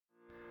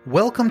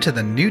Welcome to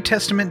the New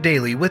Testament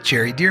Daily with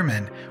Jerry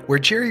Dearman, where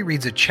Jerry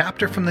reads a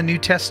chapter from the New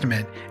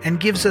Testament and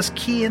gives us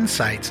key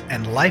insights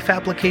and life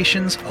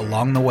applications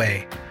along the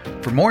way.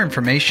 For more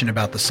information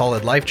about the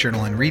Solid Life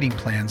Journal and reading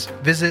plans,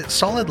 visit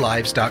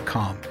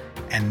solidlives.com.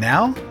 And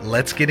now,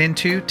 let's get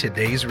into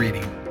today's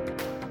reading.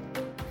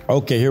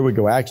 Okay, here we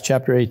go. Acts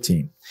chapter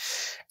 18.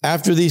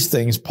 After these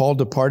things, Paul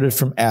departed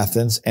from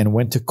Athens and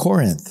went to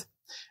Corinth.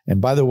 And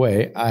by the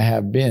way, I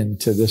have been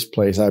to this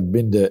place. I've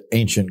been to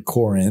ancient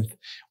Corinth.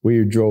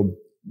 We drove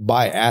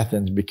by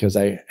Athens because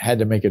I had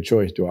to make a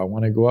choice. Do I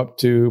want to go up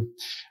to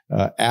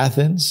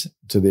Athens,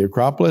 to the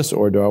Acropolis,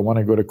 or do I want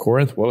to go to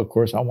Corinth? Well, of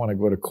course, I want to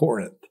go to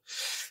Corinth.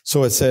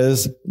 So it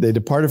says, they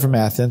departed from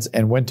Athens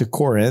and went to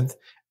Corinth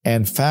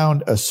and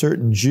found a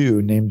certain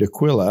Jew named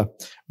Aquila,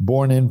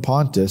 born in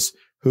Pontus,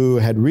 who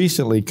had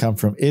recently come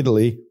from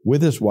Italy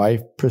with his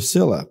wife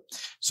Priscilla.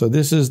 So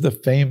this is the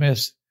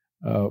famous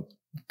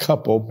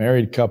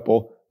married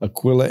couple,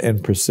 Aquila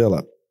and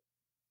Priscilla.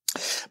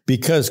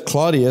 Because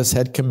Claudius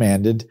had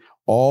commanded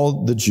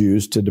all the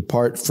Jews to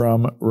depart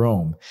from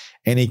Rome,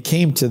 and he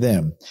came to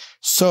them.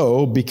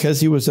 So, because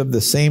he was of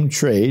the same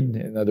trade,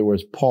 in other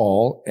words,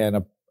 Paul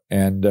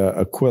and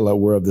Aquila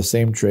were of the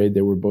same trade,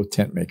 they were both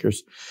tent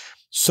makers.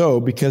 So,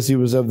 because he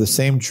was of the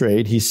same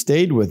trade, he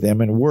stayed with them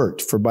and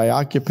worked, for by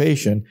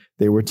occupation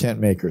they were tent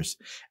makers.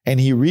 And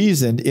he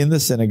reasoned in the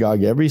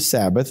synagogue every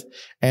Sabbath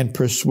and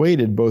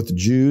persuaded both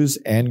Jews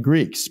and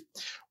Greeks.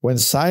 When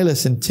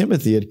Silas and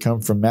Timothy had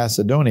come from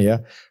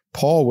Macedonia,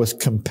 Paul was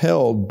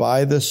compelled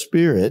by the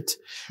Spirit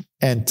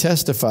and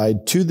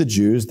testified to the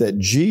Jews that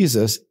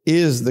Jesus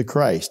is the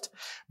Christ.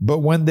 But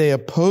when they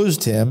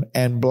opposed him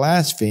and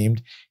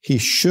blasphemed, he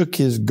shook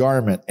his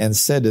garment and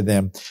said to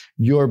them,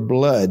 "Your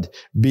blood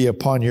be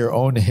upon your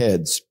own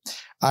heads.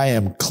 I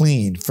am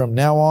clean. From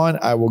now on,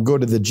 I will go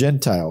to the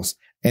Gentiles."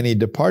 And he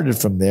departed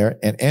from there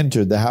and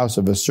entered the house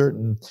of a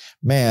certain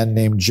man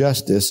named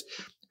Justus,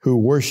 who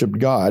worshiped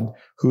God,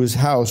 whose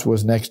house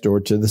was next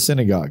door to the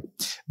synagogue.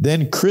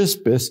 Then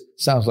Crispus,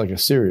 sounds like a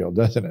cereal,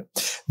 doesn't it?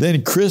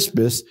 Then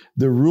Crispus,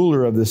 the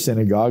ruler of the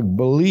synagogue,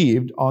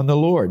 believed on the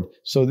Lord.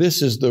 So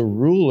this is the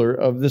ruler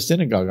of the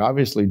synagogue,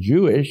 obviously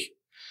Jewish,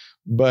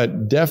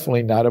 but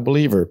definitely not a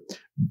believer.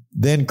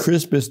 Then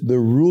Crispus, the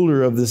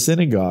ruler of the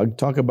synagogue,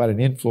 talk about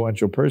an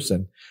influential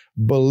person,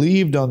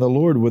 believed on the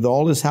Lord with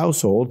all his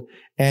household,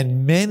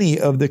 and many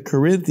of the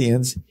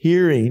Corinthians,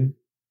 hearing,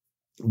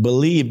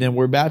 believed and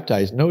were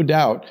baptized. No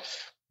doubt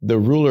the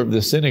ruler of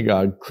the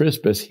synagogue,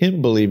 Crispus,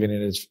 him believing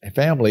in his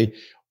family,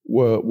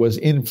 was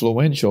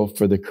influential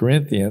for the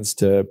Corinthians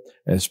to,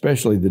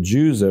 especially the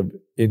Jews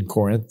in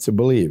Corinth, to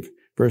believe.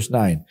 Verse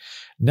 9.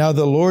 Now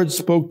the Lord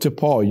spoke to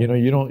Paul. You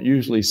don't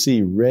usually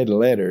see red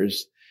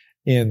letters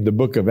in the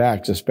book of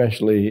Acts,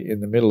 especially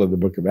in the middle of the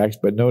book of Acts,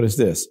 but notice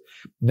this.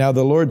 Now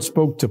the Lord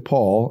spoke to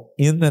Paul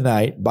in the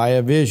night by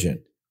a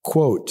vision.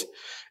 Quote,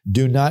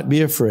 "Do not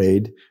be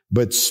afraid,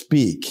 but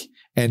speak.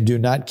 And do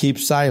not keep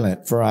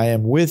silent, for I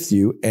am with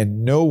you,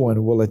 and no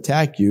one will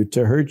attack you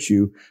to hurt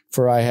you,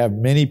 for I have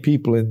many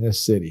people in this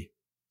city."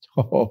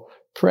 Oh,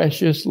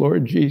 precious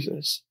Lord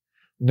Jesus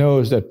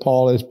knows that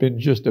Paul has been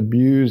just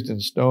abused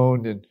and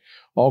stoned and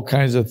all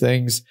kinds of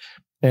things.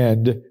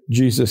 And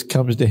Jesus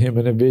comes to him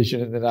in a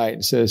vision in the night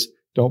and says,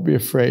 "Don't be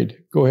afraid.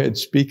 Go ahead,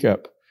 speak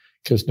up,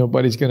 because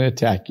nobody's going to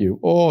attack you."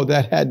 Oh,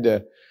 that had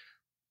to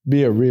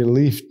be a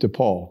relief to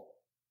Paul.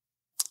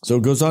 So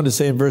it goes on to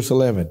say in verse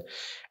 11,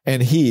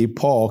 "And he,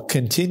 Paul,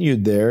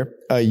 continued there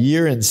 1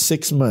 year and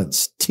 6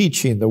 months,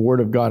 teaching the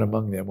word of God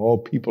among them." Oh,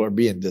 people are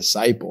being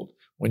discipled.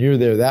 When you're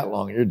there that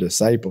long, you're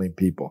discipling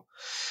people.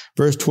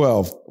 Verse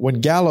 12,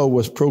 "When Gallo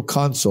was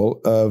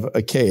proconsul of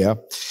Achaia,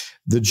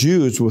 the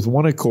Jews with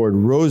one accord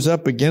rose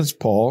up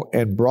against Paul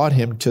and brought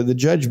him to the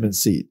judgment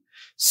seat,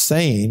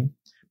 saying,"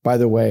 by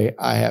the way,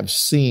 I have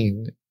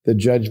seen the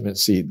judgment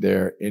seat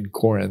there in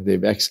Corinth.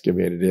 They've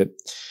excavated it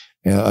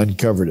and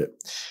uncovered it.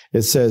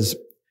 It says,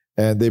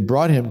 "And they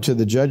brought him to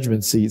the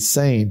judgment seat,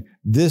 saying,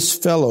 'This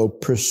fellow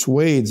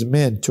persuades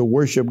men to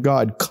worship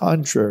God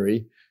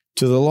contrary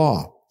to the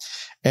law.'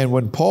 And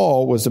when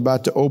Paul was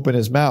about to open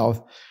his mouth,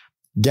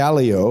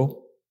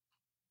 Gallio,"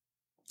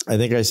 I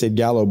think I said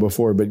Gallo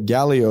before, but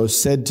Gallio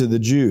said to the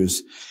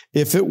Jews,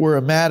 "If it were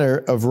a matter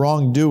of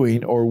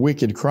wrongdoing or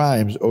wicked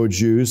crimes, O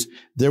Jews,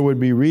 there would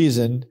be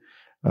reason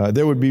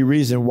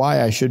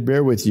why I should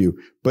bear with you.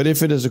 But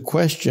if it is a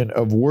question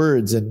of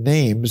words and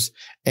names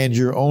and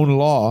your own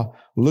law,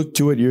 look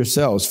to it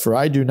yourselves, for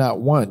I do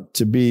not want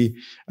to be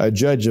a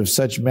judge of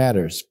such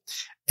matters."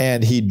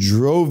 And he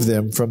drove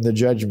them from the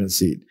judgment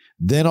seat.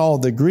 Then all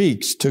the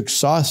Greeks took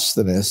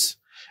Sosthenes,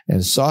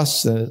 and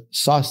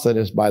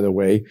Sosthenes, by the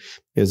way,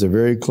 is a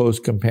very close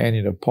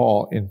companion of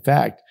Paul. In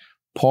fact,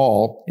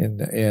 Paul,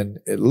 in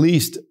at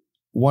least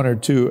one or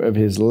two of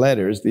his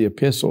letters, the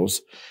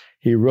epistles,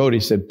 he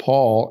said,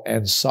 "Paul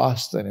and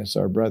Sosthenes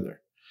are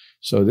brother."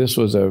 So this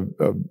was a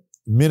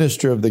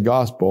minister of the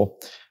gospel,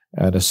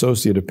 an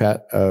associate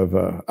of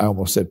I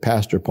almost said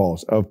Pastor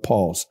Paul's, of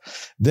Paul's.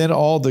 Then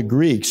all the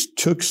Greeks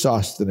took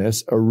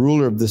Sosthenes, a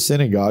ruler of the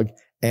synagogue,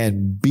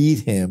 and beat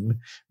him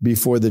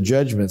before the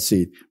judgment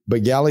seat.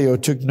 But Gallio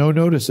took no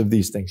notice of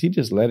these things. He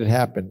just let it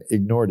happen,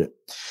 ignored it.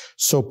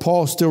 So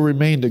Paul still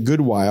remained a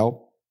good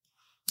while.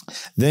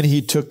 Then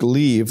he took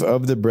leave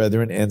of the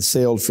brethren and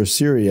sailed for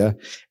Syria,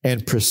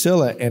 and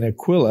Priscilla and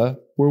Aquila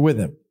were with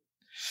him.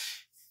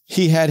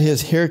 He had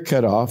his hair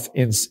cut off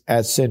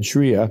at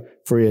Cenchrea,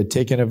 for he had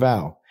taken a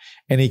vow.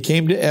 And he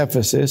came to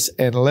Ephesus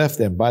and left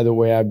them. By the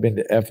way, I've been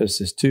to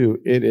Ephesus too.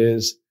 It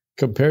is,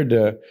 compared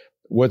to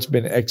what's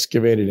been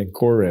excavated in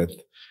Corinth,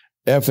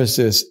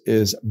 Ephesus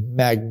is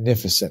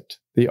magnificent.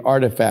 The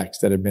artifacts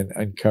that have been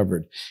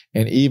uncovered,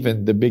 and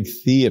even the big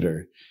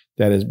theater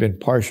that has been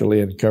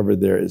partially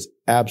uncovered there, is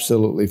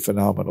absolutely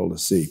phenomenal to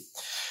see.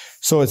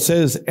 So it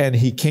says, and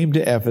he came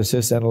to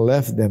Ephesus and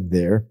left them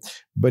there,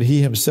 but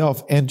he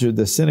himself entered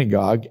the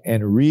synagogue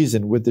and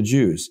reasoned with the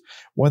Jews.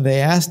 When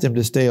they asked him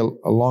to stay a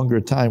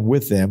longer time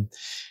with them,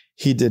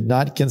 he did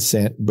not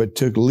consent, but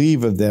took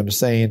leave of them,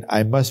 saying,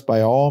 I must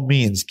by all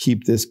means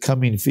keep this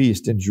coming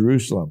feast in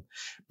Jerusalem,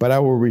 but I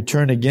will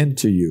return again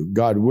to you,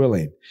 God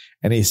willing.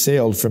 And he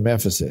sailed from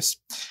Ephesus.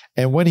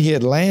 And when he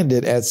had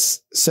landed at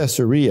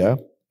Caesarea,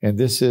 and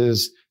this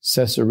is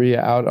Caesarea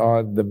out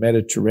on the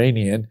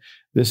Mediterranean,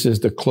 this is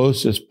the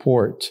closest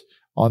port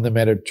on the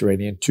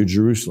Mediterranean to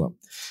Jerusalem.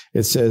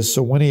 It says,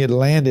 so when he had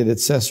landed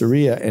at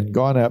Caesarea and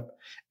gone up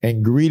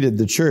and greeted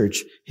the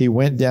church, he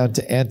went down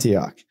to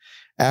Antioch.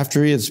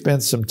 After he had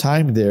spent some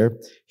time there,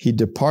 he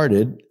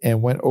departed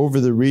and went over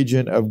the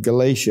region of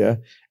Galatia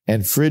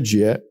and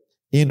Phrygia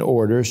in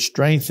order,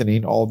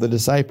 strengthening all the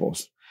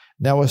disciples.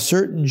 Now a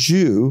certain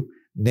Jew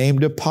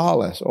named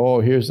Apollos,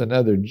 oh, here's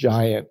another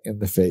giant in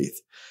the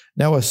faith.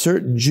 Now a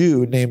certain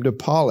Jew named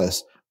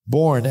Apollos,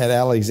 born at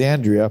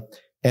Alexandria,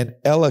 an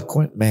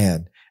eloquent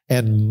man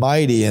and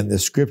mighty in the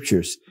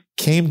scriptures,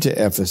 came to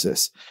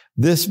Ephesus.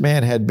 This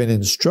man had been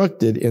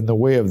instructed in the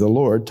way of the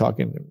Lord,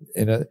 talking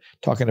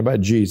about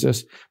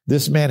Jesus.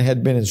 This man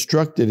had been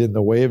instructed in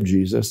the way of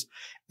Jesus,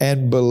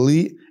 and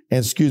being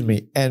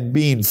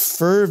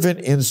fervent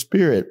in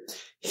spirit,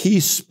 he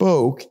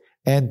spoke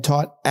and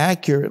taught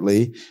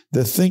accurately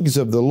the things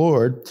of the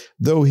Lord,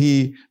 though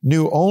he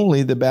knew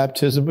only the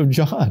baptism of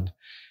John.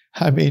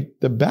 I mean,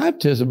 the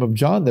baptism of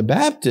John the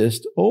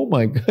Baptist, oh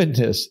my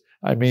goodness.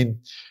 I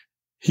mean,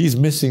 he's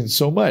missing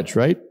so much,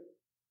 right?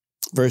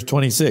 Verse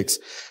 26,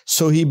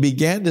 so he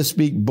began to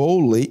speak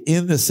boldly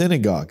in the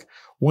synagogue.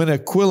 When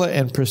Aquila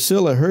and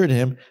Priscilla heard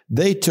him,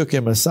 they took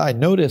him aside.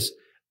 Notice,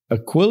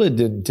 Aquila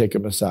didn't take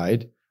him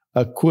aside.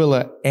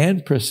 Aquila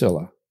and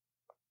Priscilla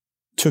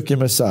took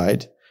him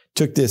aside,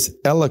 took this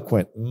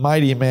eloquent,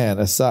 mighty man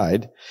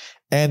aside,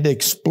 and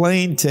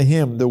explained to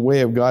him the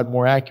way of God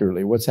more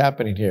accurately. What's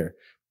happening here?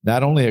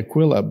 Not only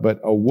Aquila, but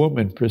a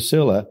woman,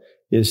 Priscilla,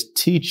 is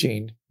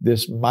teaching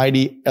this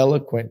mighty,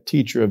 eloquent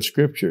teacher of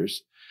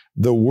scriptures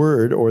the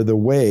word or the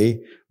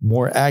way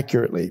more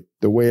accurately,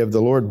 the way of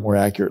the Lord more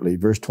accurately.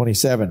 Verse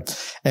 27,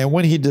 and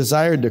when he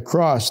desired to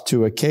cross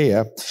to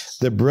Achaia,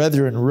 the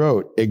brethren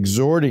wrote,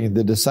 exhorting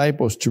the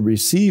disciples to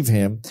receive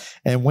him.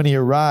 And when he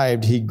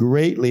arrived, he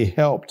greatly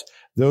helped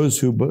those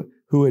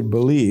who had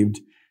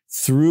believed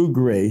through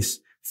grace,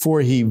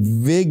 for he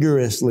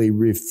vigorously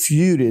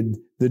refuted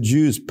the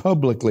Jews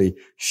publicly,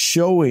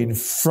 showing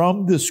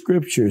from the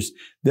scriptures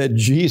that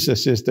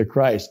Jesus is the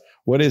Christ.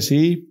 What is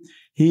he?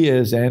 He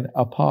is an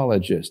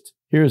apologist.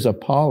 Here's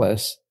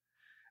Apollos,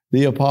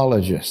 the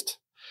apologist.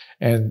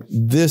 And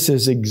this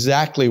is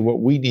exactly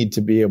what we need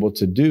to be able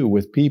to do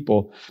with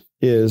people,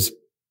 is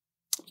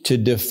to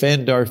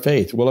defend our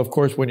faith. Well, of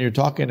course, when you're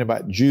talking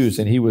about Jews,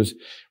 and he was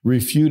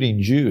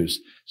refuting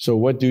Jews. So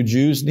what do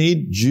Jews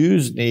need?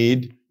 Jews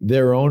need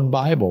their own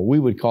Bible. We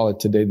would call it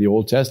today the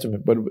Old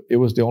Testament, but it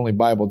was the only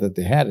Bible that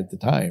they had at the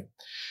time.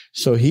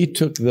 So he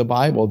took the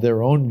Bible,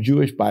 their own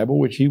Jewish Bible,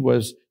 which he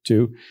was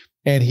too,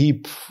 and he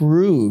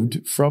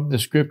proved from the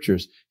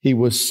scriptures. He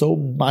was so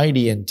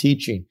mighty in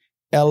teaching,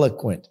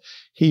 eloquent.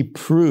 He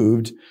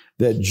proved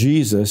that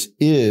Jesus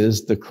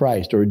is the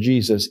Christ, or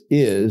Jesus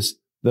is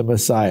the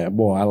Messiah.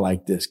 Boy, I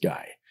like this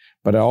guy.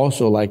 But I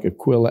also like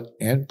Aquila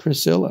and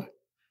Priscilla.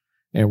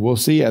 And we'll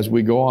see as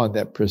we go on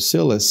that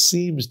Priscilla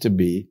seems to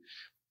be,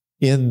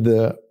 in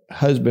the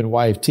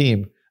husband-wife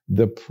team,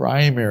 the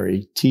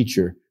primary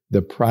teacher,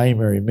 the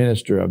primary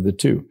minister of the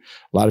two.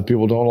 A lot of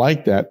people don't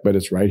like that, but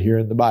it's right here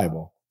in the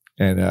Bible.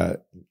 And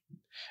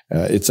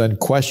it's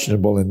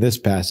unquestionable in this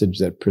passage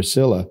that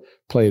Priscilla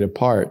played a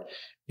part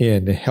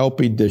in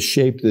helping to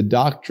shape the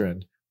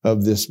doctrine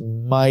of this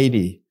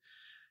mighty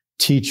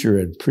teacher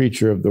and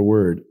preacher of the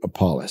word,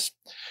 Apollos.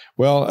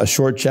 Well, a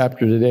short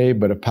chapter today,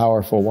 but a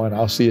powerful one.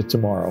 I'll see you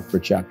tomorrow for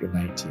chapter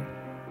 19.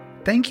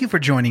 Thank you for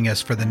joining us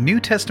for the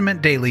New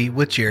Testament Daily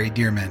with Jerry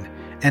Dirmann.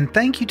 And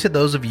thank you to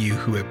those of you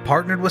who have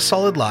partnered with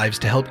Solid Lives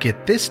to help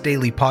get this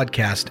daily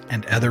podcast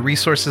and other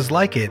resources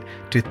like it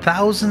to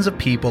thousands of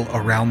people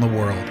around the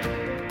world.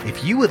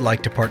 If you would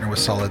like to partner with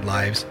Solid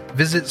Lives,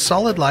 visit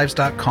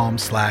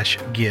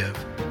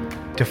solidlives.com/give.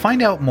 To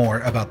find out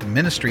more about the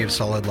ministry of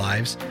Solid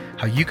Lives,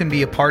 how you can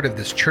be a part of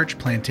this church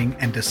planting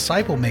and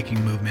disciple making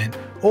movement,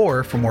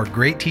 or for more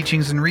great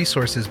teachings and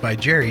resources by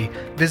Jerry,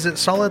 visit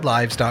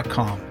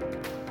solidlives.com.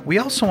 We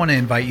also want to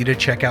invite you to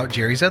check out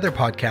Jerry's other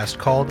podcast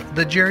called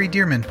The Jerry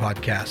Dirmann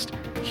Podcast.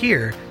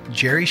 Here,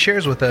 Jerry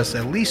shares with us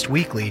at least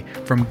weekly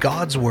from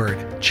God's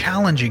Word,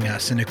 challenging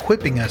us and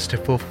equipping us to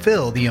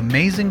fulfill the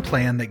amazing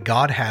plan that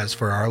God has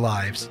for our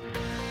lives.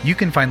 You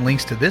can find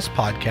links to this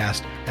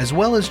podcast as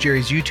well as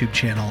Jerry's YouTube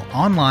channel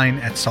online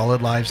at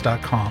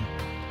solidlives.com.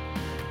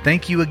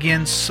 Thank you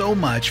again so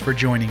much for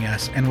joining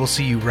us, and we'll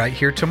see you right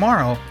here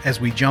tomorrow as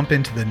we jump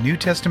into the New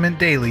Testament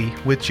Daily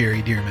with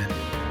Jerry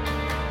Dirmann.